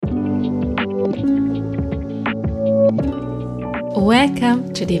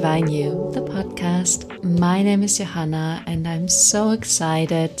Welcome to Divine You, the podcast. My name is Johanna and I'm so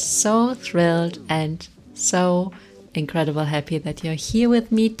excited, so thrilled and so incredible happy that you're here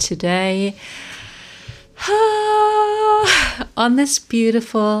with me today on this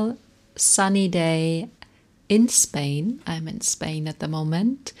beautiful sunny day in Spain. I'm in Spain at the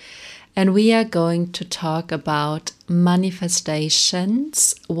moment and we are going to talk about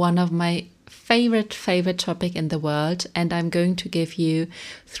manifestations, one of my favorite topic in the world, and I'm going to give you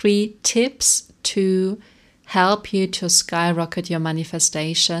 3 tips to help you to skyrocket your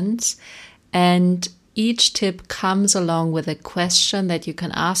manifestations. And each tip comes along with a question that you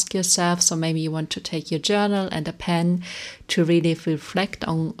can ask yourself. So maybe you want to take your journal and a pen to really reflect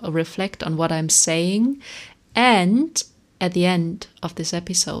on what I'm saying. And at the end of this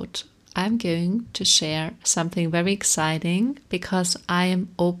episode, I'm going to share something very exciting because I am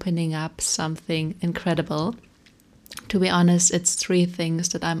opening up something incredible. To be honest, it's 3 things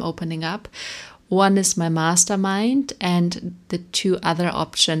that I'm opening up. One is my mastermind, and the 2 other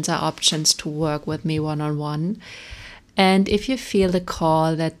options are options to work with me one-on-one. And if you feel the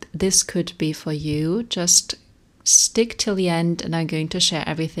call that this could be for you, just stick till the end and I'm going to share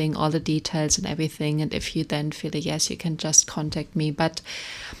everything, all the details and everything. And if you then feel a yes, you can just contact me. But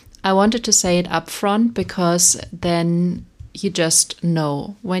I wanted to say it up front because then you just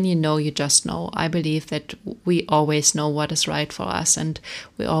know. When you know, you just know. I believe that we always know what is right for us and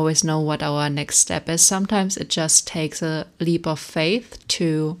we always know what our next step is. Sometimes it just takes a leap of faith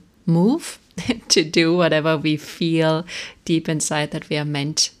to move, to do whatever we feel deep inside that we are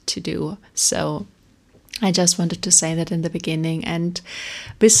meant to do. So I just wanted to say that in the beginning. And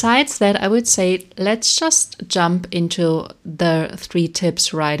besides that, I would say let's just jump into the 3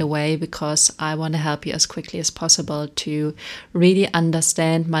 tips right away because I want to help you as quickly as possible to really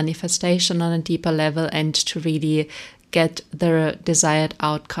understand manifestation on a deeper level and to really get the desired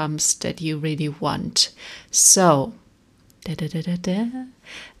outcomes that you really want. So,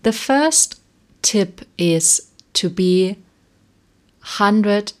 the first tip is to be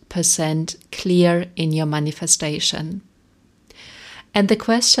 100% clear in your manifestation. And the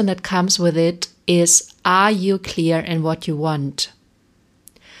question that comes with it is, are you clear in what you want?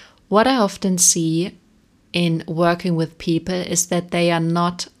 What I often see in working with people is that they are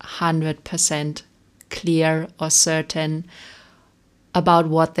not 100% clear or certain about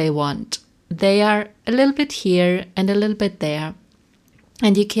what they want. They are a little bit here and a little bit there.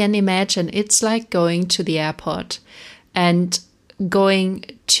 And you can imagine it's like going to the airport and going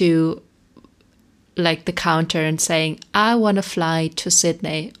to like the counter and saying, I want to fly to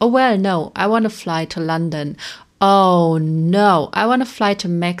Sydney. Oh, well, no, I want to fly to London. Oh, no, I want to fly to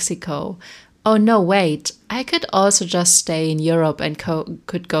Mexico. Oh, no, wait, I could also just stay in Europe and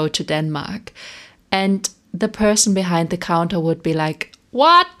could go to Denmark. And the person behind the counter would be like,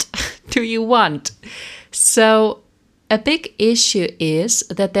 what do you want? So a big issue is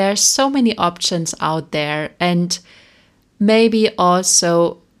that there are so many options out there, and maybe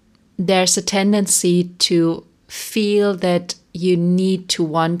also there's a tendency to feel that you need to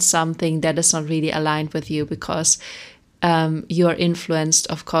want something that is not really aligned with you because you're influenced,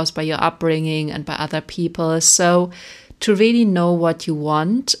 of course, by your upbringing and by other people. So to really know what you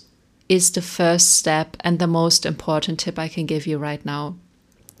want is the first step and the most important tip I can give you right now.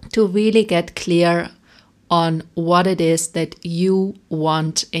 To really get clear on what it is that you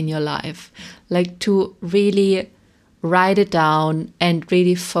want in your life. Like to really write it down and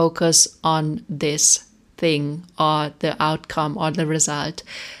really focus on this thing or the outcome or the result.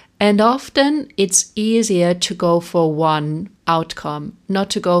 And often it's easier to go for one outcome, not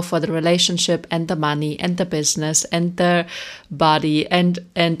to go for the relationship and the money and the business and the body and,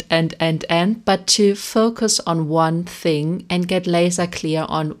 but to focus on one thing and get laser clear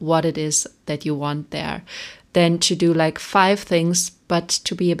on what it is that you want there. Then to do like 5 things, but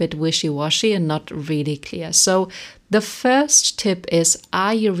to be a bit wishy-washy and not really clear. So the first tip is,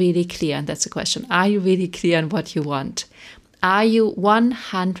 are you really clear? And that's the question. Are you really clear on what you want? Are you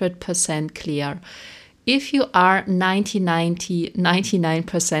 100% clear? If you are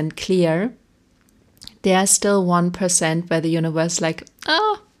 99% clear, there's still 1% where the universe is like,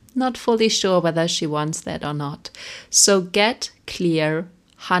 not fully sure whether she wants that or not. So get clear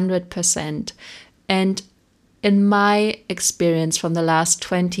 100%. And in my experience from the last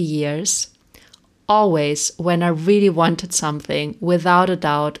 20 years, always when I really wanted something, without a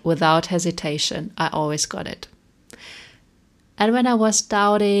doubt, without hesitation, I always got it. And when I was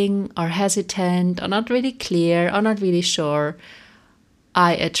doubting or hesitant or not really clear or not really sure,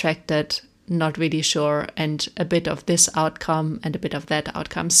 I attracted not really sure and a bit of this outcome and a bit of that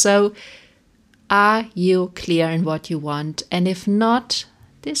outcome. So are you clear in what you want? And if not,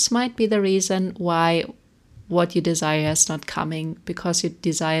 this might be the reason why what you desire is not coming, because you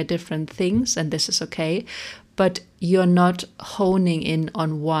desire different things, and this is okay, but you're not honing in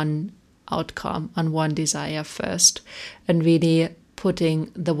on one outcome, on one desire first, and really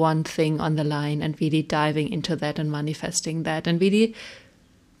putting the one thing on the line and really diving into that and manifesting that. And really,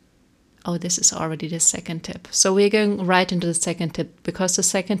 oh, this is already the second tip. So we're going right into the second tip, because the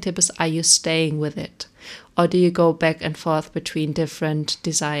second tip is, are you staying with it? Or do you go back and forth between different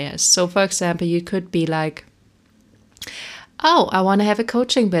desires? So for example, you could be like, oh, I want to have a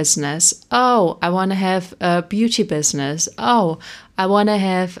coaching business. Oh, I want to have a beauty business. Oh, I want to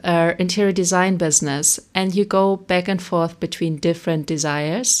have an interior design business. And you go back and forth between different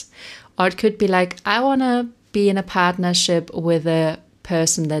desires. Or it could be like, I want to be in a partnership with a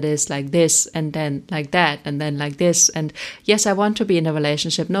person that is like this, and then like that, and then like this. And yes, I want to be in a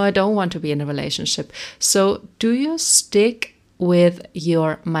relationship. No, I don't want to be in a relationship. So do you stick with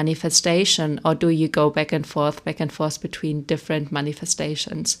your manifestation, or do you go back and forth between different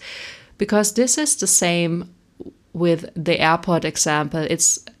manifestations? Because this is the same with the airport example.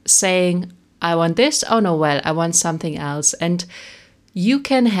 It's saying, I want this. Oh no, well, I want something else. And you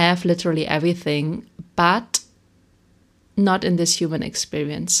can have literally everything, but not in this human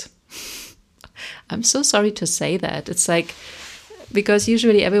experience. I'm so sorry to say that. It's like, because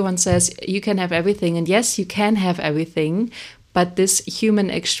usually everyone says you can have everything, and yes, you can have everything, but this human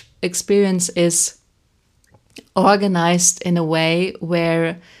experience is organized in a way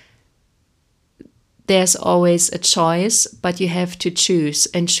where there's always a choice, but you have to choose.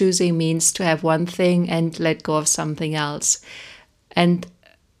 And choosing means to have one thing and let go of something else. And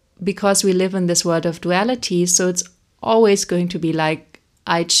because we live in this world of duality, so it's always going to be like,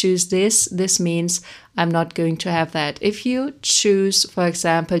 I choose this. This means I'm not going to have that. If you choose, for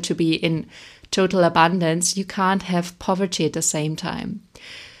example, to be in total abundance, you can't have poverty at the same time.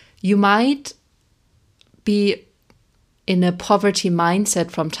 You might be in a poverty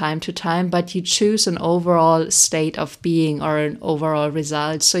mindset from time to time, but you choose an overall state of being or an overall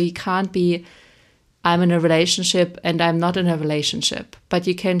result. So you can't be, I'm in a relationship and I'm not in a relationship, but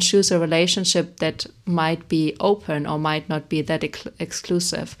you can choose a relationship that might be open or might not be that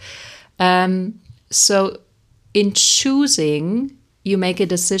exclusive. So in choosing, you make a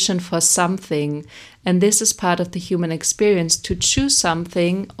decision for something, and this is part of the human experience. To choose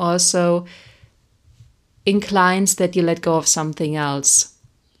something also inclines that you let go of something else.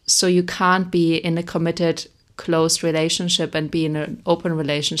 So you can't be in a committed, closed relationship and be in an open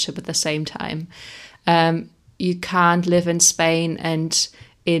relationship at the same time. You can't live in Spain and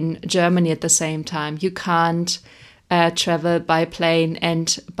in Germany at the same time. You can't travel by plane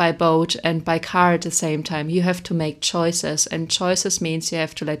and by boat and by car at the same time. You have to make choices, and choices means you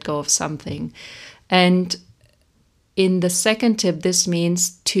have to let go of something. And in the second tip, this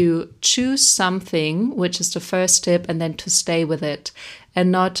means to choose something, which is the first tip, and then to stay with it,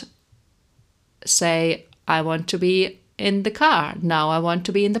 and not say, I want to be in the car, now I want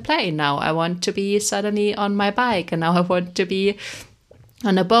to be in the plane, now I want to be suddenly on my bike, and now I want to be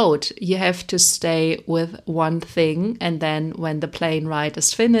on a boat. You have to stay with one thing, and then when the plane ride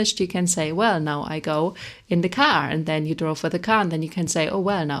is finished, you can say, well, now I go in the car, and then you drove with the car, and then you can say, oh,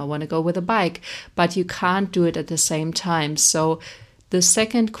 well, now I want to go with a bike, but you can't do it at the same time. So the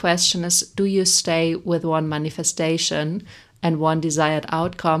second question is, do you stay with one manifestation and one desired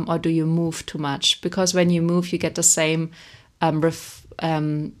outcome, or do you move too much? Because when you move, you get the same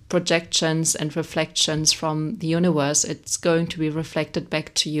projections and reflections from the universe. It's going to be reflected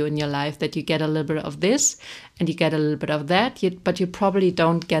back to you in your life, that you get a little bit of this and you get a little bit of that, but you probably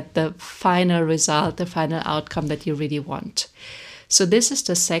don't get the final result, the final outcome that you really want. So this is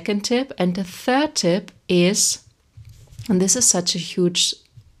the second tip. And the third tip is, and this is such a huge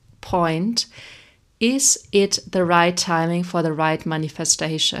point, is it the right timing for the right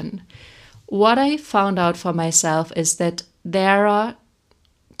manifestation? What I found out for myself is that there are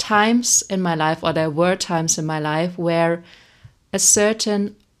times in my life, or there were times in my life, where a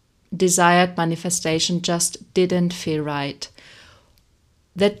certain desired manifestation just didn't feel right.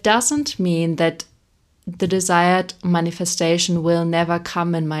 That doesn't mean that the desired manifestation will never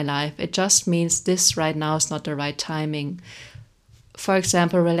come in my life. It just means this right now is not the right timing. For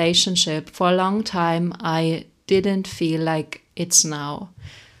example, relationship. For a long time, I didn't feel like it's now.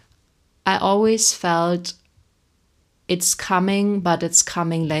 I always felt it's coming, but it's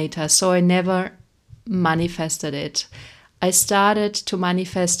coming later. So I never manifested it. I started to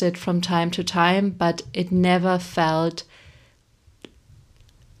manifest it from time to time, but it never felt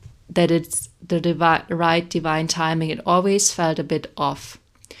that it's the right divine timing. It always felt a bit off.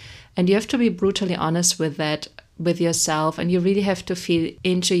 And you have to be brutally honest with that, with yourself, and you really have to feel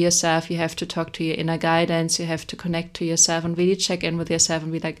into yourself. You have to talk to your inner guidance. You have to connect to yourself and really check in with yourself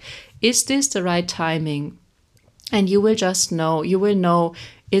and be like, is this the right timing? And you will just know. You will know,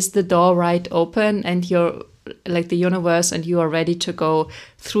 is the door right open and you're like the universe and you are ready to go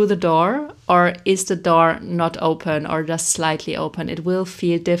through the door, or is the door not open or just slightly open? It will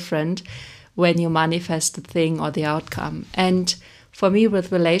feel different when you manifest the thing or the outcome. And for me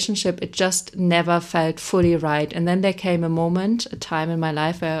with relationship, it just never felt fully right. And then there came a time in my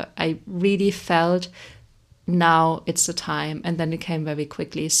life where I really felt now it's the time. And then it came very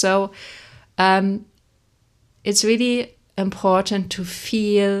quickly. So it's really important to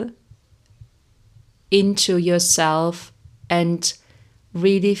feel into yourself and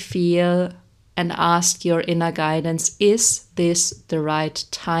really feel and ask your inner guidance, is this the right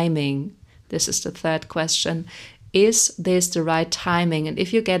timing? This is the third question. Is this the right timing? And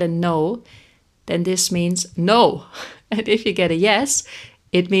if you get a no, then this means no. And if you get a yes,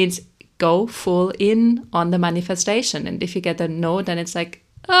 it means go full in on the manifestation. And if you get a no, then it's like,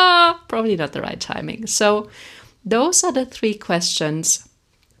 probably not the right timing. So those are the 3 questions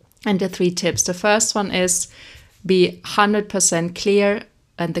and the 3 tips. The first one is be 100% clear.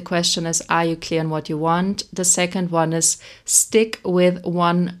 And the question is, are you clear on what you want? The second one is stick with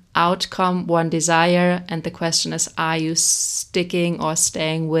one outcome, one desire. And the question is, are you sticking or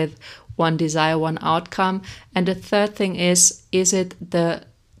staying with one desire, one outcome? And the third thing is it the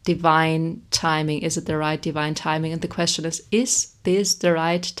divine timing? Is it the right divine timing? And the question is this the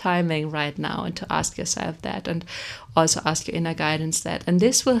right timing right now? And to ask yourself that, and also ask your inner guidance that. And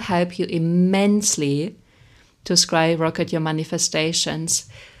this will help you immensely to skyrocket your manifestations.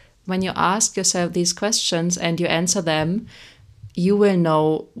 When you ask yourself these questions and you answer them, you will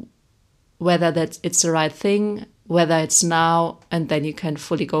know whether it's the right thing, whether it's now, and then you can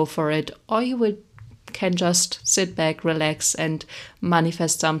fully go for it, or you can just sit back, relax, and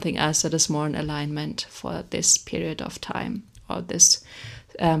manifest something else that is more in alignment for this period of time, or this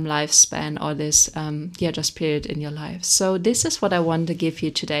lifespan, or this just period in your life. So this is what I want to give you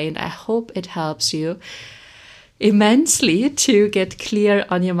today, and I hope it helps you immensely to get clear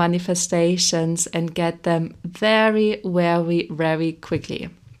on your manifestations and get them very, very, very quickly.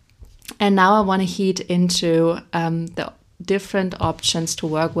 And now I want to heat into the different options to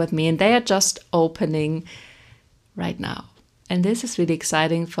work with me, and they are just opening right now. And this is really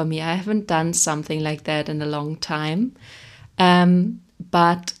exciting for me. I haven't done something like that in a long time,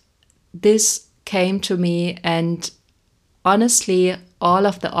 but this came to me, and honestly, all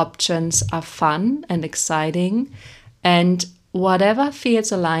of the options are fun and exciting, and whatever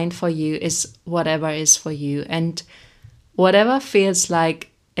feels aligned for you is whatever is for you. And whatever feels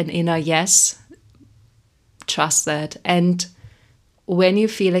like an inner yes, trust that. And when you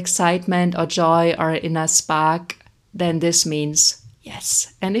feel excitement or joy or inner spark, then this means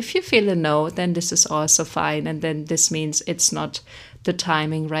yes. And if you feel a no, then this is also fine. And then this means it's not the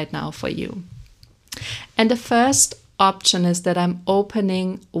timing right now for you. And the first option is that I'm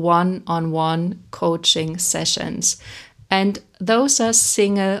opening one-on-one coaching sessions. And those are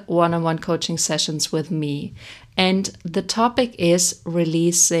single one-on-one coaching sessions with me. And the topic is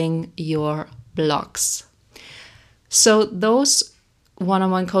releasing your blocks. So those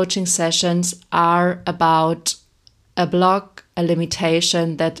one-on-one coaching sessions are about a block, a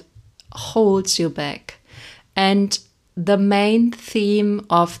limitation that holds you back. And the main theme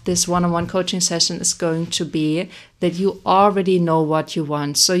of this one-on-one coaching session is going to be that you already know what you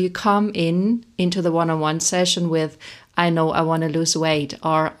want. So you come into the one-on-one session with, I know I want to lose weight,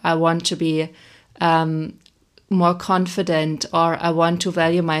 or I want to be more confident, or I want to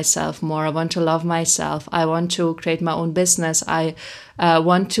value myself more, I want to love myself, I want to create my own business, I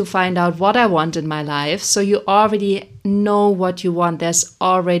want to find out what I want in my life. So you already know what you want. There's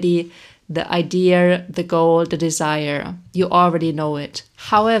already the idea, the goal, the desire. You already know it.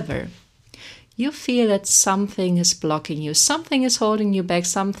 However, you feel that something is blocking you, something is holding you back,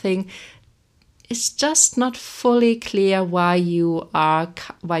 something is just not fully clear why you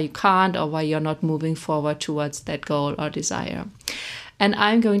can't, or why you're not moving forward towards that goal or desire. And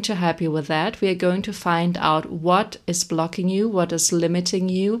I'm going to help you with that. We are going to find out what is blocking you, what is limiting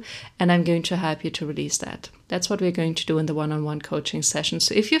you, and I'm going to help you to release that. That's what we're going to do in the one-on-one coaching session.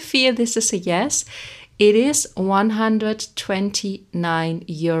 So if you feel this is a yes, it is 129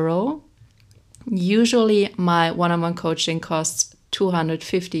 euro. Usually my one-on-one coaching costs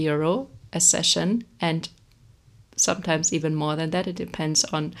 250 euro a session, and sometimes even more than that. It depends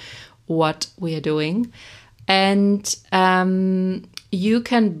on what we are doing. And you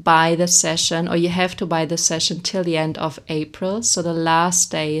can buy the session, or you have to buy the session till the end of April. So the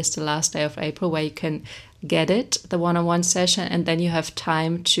last day is the last day of April where you can get it, the one-on-one session, and then you have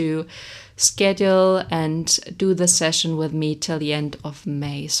time to schedule and do the session with me till the end of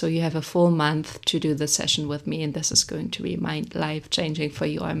May. So you have a full month to do the session with me, and this is going to be life-changing for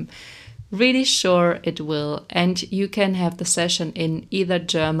you. I'm really sure it will. And you can have the session in either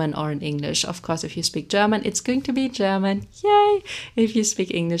German or in English. Of course, if you speak German, it's going to be German. Yay! If you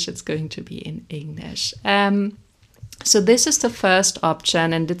speak English, it's going to be in English. So this is the first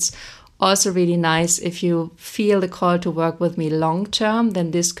option, and it's also really nice if you feel the call to work with me long term,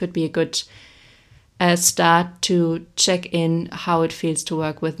 then this could be a good start to check in how it feels to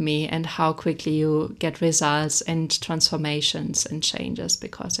work with me and how quickly you get results and transformations and changes,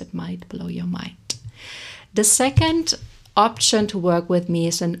 because it might blow your mind. The second option to work with me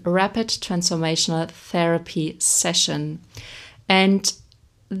is a rapid transformational therapy session. And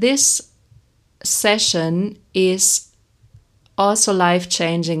this session is also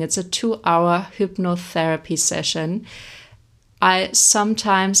life-changing. It's a 2-hour hypnotherapy session. I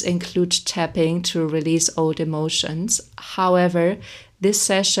sometimes include tapping to release old emotions. However, this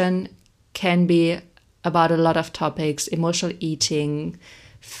session can be about a lot of topics: emotional eating,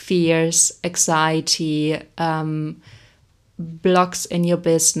 fears, anxiety, blocks in your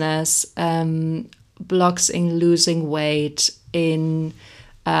business, blocks in losing weight, in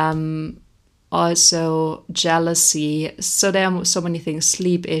also jealousy. So there are so many things,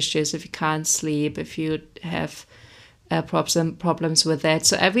 sleep issues, if you can't sleep, if you have problems with that.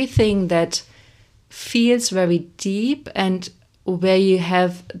 So everything that feels very deep and where you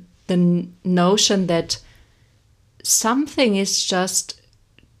have the notion that something is just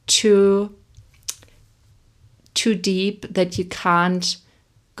too deep, that you can't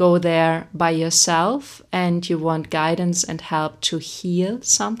go there by yourself, and you want guidance and help to heal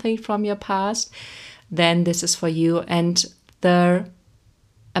something from your past, then this is for you. And the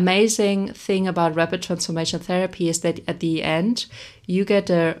amazing thing about rapid transformation therapy is that at the end, you get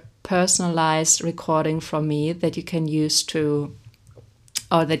a personalized recording from me that you can use to,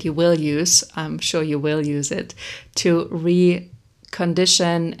 or that you will use, I'm sure you will use it, to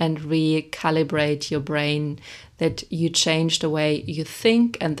recondition and recalibrate your brain, that you change the way you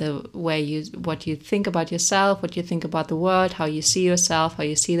think and the way what you think about yourself, what you think about the world, how you see yourself, how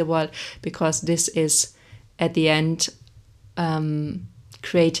you see the world, because this is at the end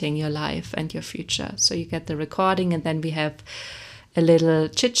creating your life and your future. So you get the recording, and then we have a little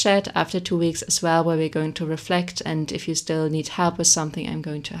chit chat after 2 weeks as well, where we're going to reflect. And if you still need help with something, I'm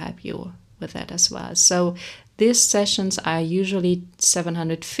going to help you with that as well. So these sessions are usually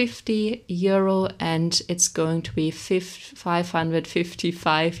 €750, and it's going to be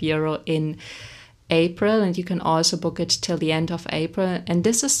 €555 in April, and you can also book it till the end of April. And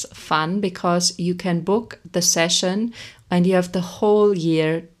this is fun because you can book the session and you have the whole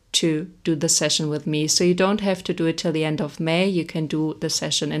year to do the session with me. So you don't have to do it till the end of May. You can do the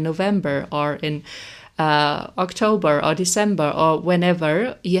session in November or in October or December or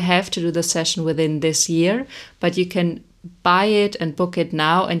whenever. You have to do the session within this year, but you can buy it and book it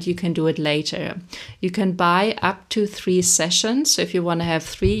now, and you can do it later. You can buy up to 3 sessions. So if you want to have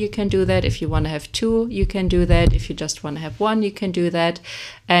 3, you can do that. If you want to have 2, you can do that. If you just want to have 1, you can do that.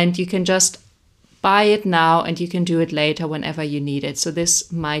 And you can just buy it now and you can do it later whenever you need it. So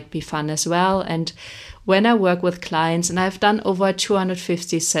this might be fun as well. And when I work with clients, and I've done over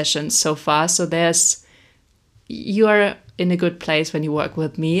 250 sessions so far, so you are in a good place when you work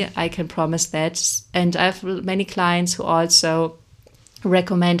with me, I can promise that. And I have many clients who also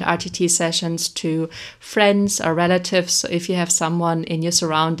recommend RTT sessions to friends or relatives. So if you have someone in your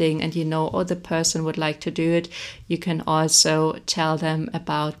surrounding and you know, oh, the person would like to do it, you can also tell them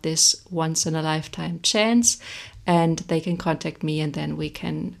about this once in a lifetime chance, and they can contact me, and then we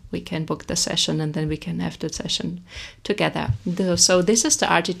can book the session, and then we can have the session together. So this is the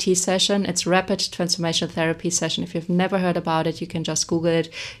RTT session. It's Rapid Transformation Therapy session. If you've never heard about it, you can just Google it.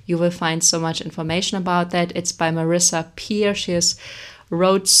 You will find so much information about that. It's by Marissa Peer. She has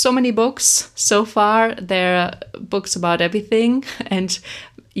wrote so many books so far. There are books about everything, and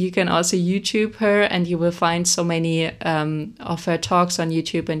you can also YouTube her, and you will find so many of her talks on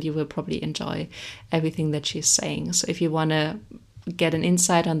YouTube, and you will probably enjoy everything that she's saying. So if you want to get an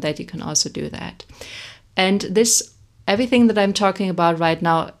insight on that, you can also do that. And everything that I'm talking about right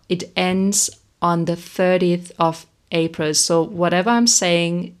now, it ends on the 30th of April. So whatever I'm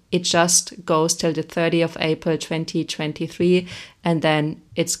saying it just goes till the 30th of April 2023, and then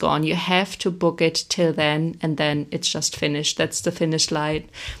it's gone. You have to book it till then, and then it's just finished. That's the finish line.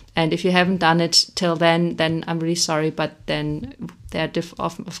 And if you haven't done it till then I'm really sorry, but then there are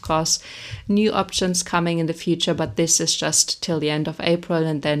of course new options coming in the future, but this is just till the end of April,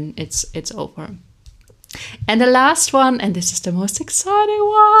 and then it's over. And the last one, and this is the most exciting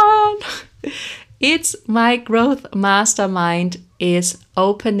one, it's my Growth Mastermind is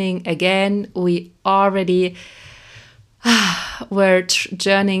opening again. We already were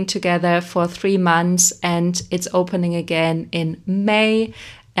journeying together for 3 months, and it's opening again in May.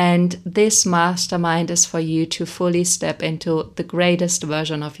 And this mastermind is for you to fully step into the greatest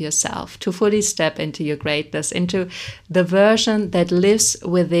version of yourself, to fully step into your greatness, into the version that lives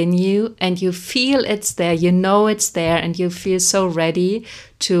within you, and you feel it's there, you know it's there, and you feel so ready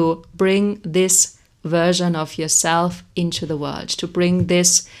to bring this version of yourself into the world, to bring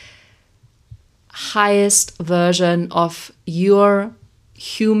this highest version of your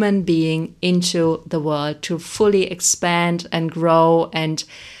human being into the world, to fully expand and grow and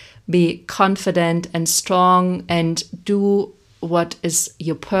be confident and strong and do what is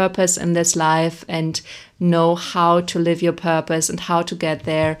your purpose in this life and know how to live your purpose and how to get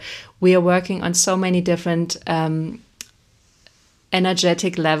there. We are working on so many different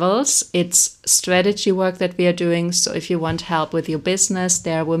energetic levels. It's strategy work that we are doing. So if you want help with your business,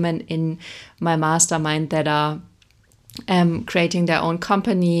 there are women in my mastermind that are creating their own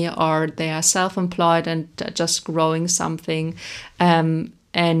company, or they are self-employed and just growing something.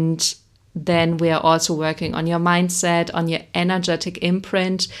 And then we are also working on your mindset, on your energetic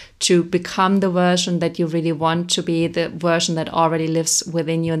imprint to become the version that you really want to be, the version that already lives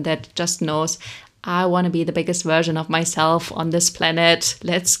within you and that just knows, I want to be the biggest version of myself on this planet.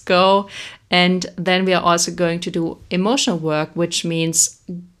 Let's go. And then we are also going to do emotional work, which means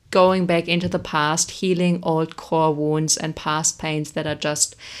going back into the past, healing old core wounds and past pains that are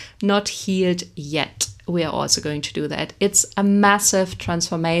just not healed yet. We are also going to do that. It's a massive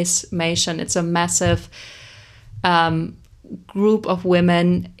transformation. It's a massive group of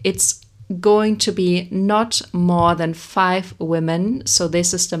women. It's going to be not more than 5 women. So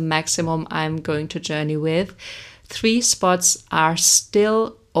this is the maximum I'm going to journey with. 3 spots are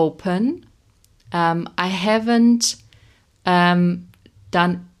still open. I haven't done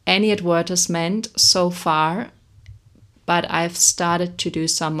any advertisement so far, but I've started to do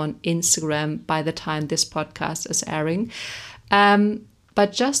some on Instagram by the time this podcast is airing.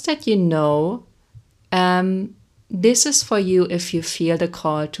 But just that you know, this is for you if you feel the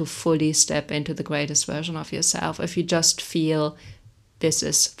call to fully step into the greatest version of yourself. If you just feel this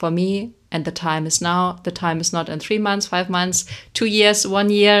is for me and the time is now, the time is not in 3 months, 5 months, 2 years, 1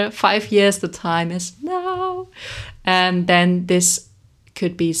 year, 5 years, the time is now. Then this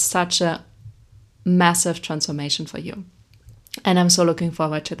could be such a massive transformation for you. And I'm so looking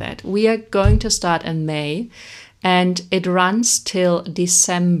forward to that. We are going to start in May and it runs till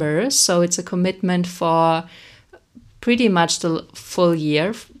December. So it's a commitment for pretty much the full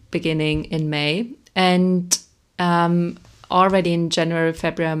year, beginning in May. And already in January,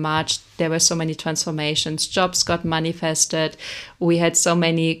 February, March, there were so many transformations. Jobs got manifested. We had so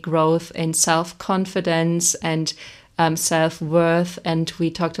many growth in self-confidence and self-worth, and we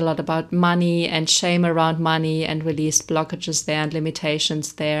talked a lot about money and shame around money and released blockages there and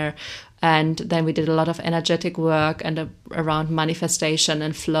limitations there. And then we did a lot of energetic work and around manifestation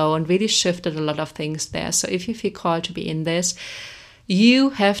and flow and really shifted a lot of things there. So if you feel called to be in this,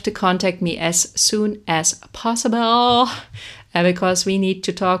 you have to contact me as soon as possible because we need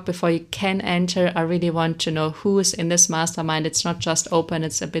to talk before you can enter. I really want to know who is in this mastermind. It's not just open,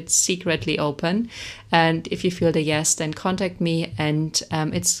 it's a bit secretly open. And if you feel the yes, then contact me. And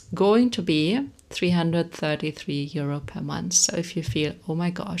it's going to be €333 per month. So if you feel, oh my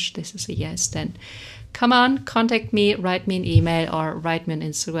gosh, this is a yes, then come on, contact me, write me an email or write me on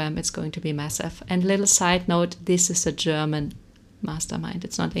Instagram. It's going to be massive. And little side note, this is a German mastermind.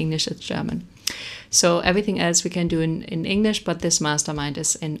 It's not English, it's German. So everything else we can do in English, but this mastermind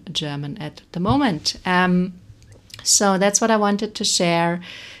is in German at the moment. So that's what I wanted to share.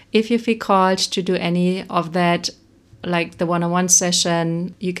 If you feel called to do any of that, like the one-on-one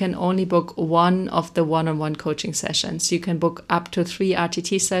session, you can only book one of the one-on-one coaching sessions. You can book up to 3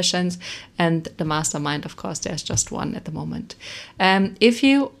 RTT sessions, and the mastermind, of course, there's just one at the moment. If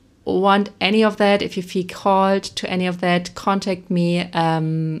you want any of that, if you feel called to any of that, contact me.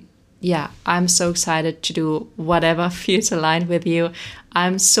 I'm so excited to do whatever feels aligned with you.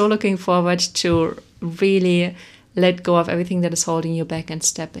 I'm so looking forward to really let go of everything that is holding you back and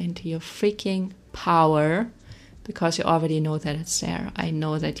step into your freaking power because you already know that it's there. I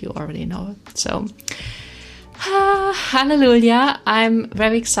know that you already know. So, hallelujah. I'm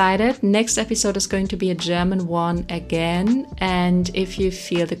very excited. Next episode is going to be a German one again. And if you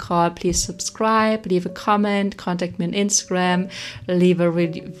feel the call, please subscribe, leave a comment, contact me on Instagram, leave a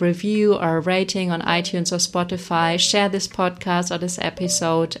review or a rating on iTunes or Spotify, share this podcast or this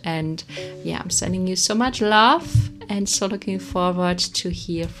episode. And yeah, I'm sending you so much love and so looking forward to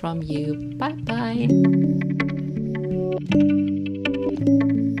hear from you. Bye-bye.